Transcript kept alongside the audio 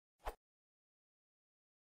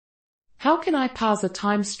How can I parse a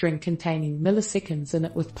time string containing milliseconds in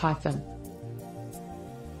it with Python?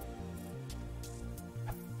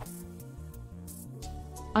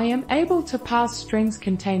 I am able to parse strings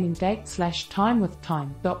containing date/time with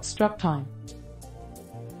time.struct time.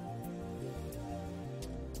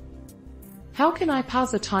 How can I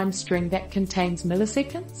parse a time string that contains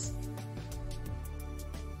milliseconds?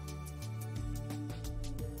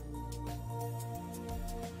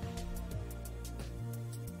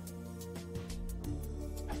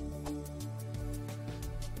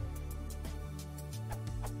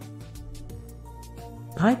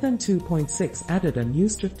 Python 2.6 added a new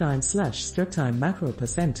structtime/structtime macro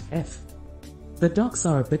 %f. The docs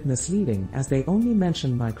are a bit misleading as they only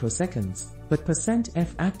mention microseconds, but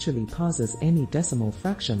 %f actually parses any decimal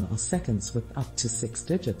fraction or seconds with up to 6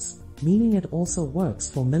 digits, meaning it also works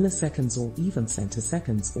for milliseconds or even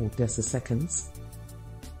centiseconds or deciseconds.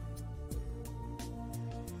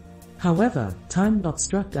 However,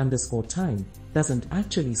 time.struct_time doesn't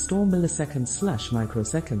actually store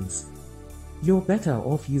milliseconds/microseconds. You're better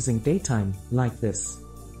off using datetime, like this.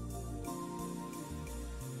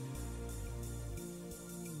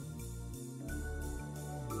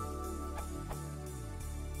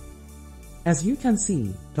 As you can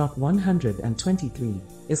see, .123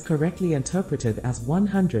 is correctly interpreted as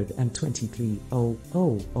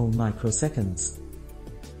 123,000 microseconds.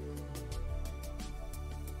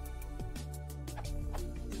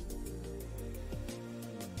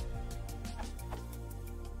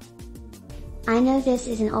 I know this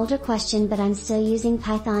is an older question, but I'm still using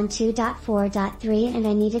Python 2.4.3 and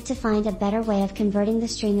I needed to find a better way of converting the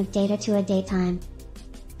stream of data to a datetime.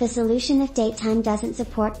 The solution if datetime doesn't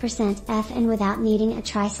support %f and without needing a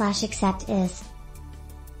try/except is.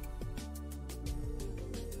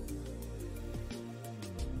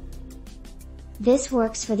 This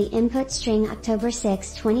works for the input string October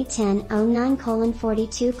 6, 2010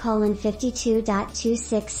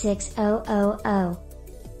 09:42:52.266000.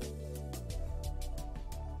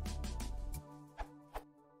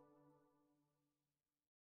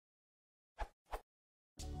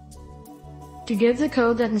 To get the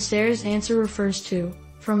code that Nasser's answer refers to,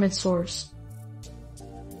 from its source.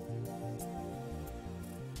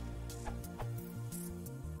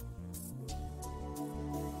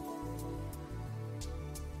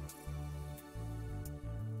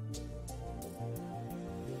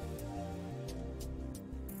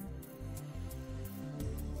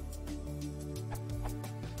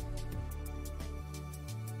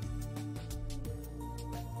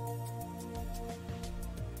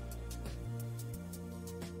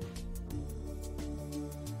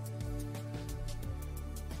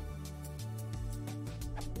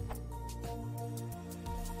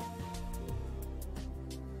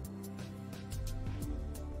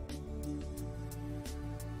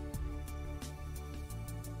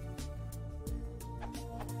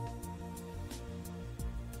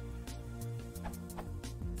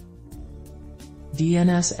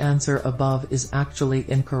 DNS answer above is actually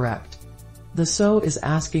incorrect. The SO is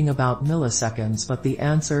asking about milliseconds but the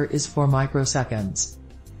answer is for microseconds.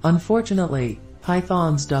 Unfortunately,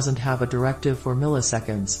 Python's doesn't have a directive for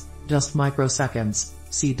milliseconds, just microseconds,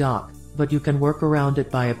 see doc, but you can work around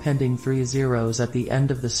it by appending 3 zeros at the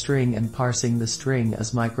end of the string and parsing the string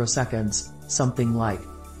as microseconds, something like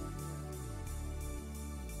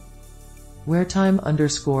where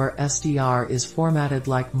time_str is formatted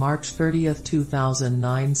like March 30,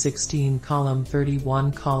 2009 16 column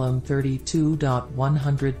 31 column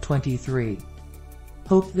 32.123.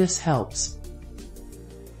 Hope this helps.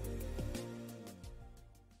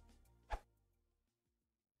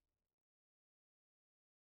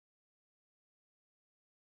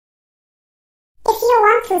 If you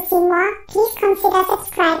want to see more, please consider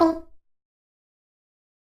subscribing.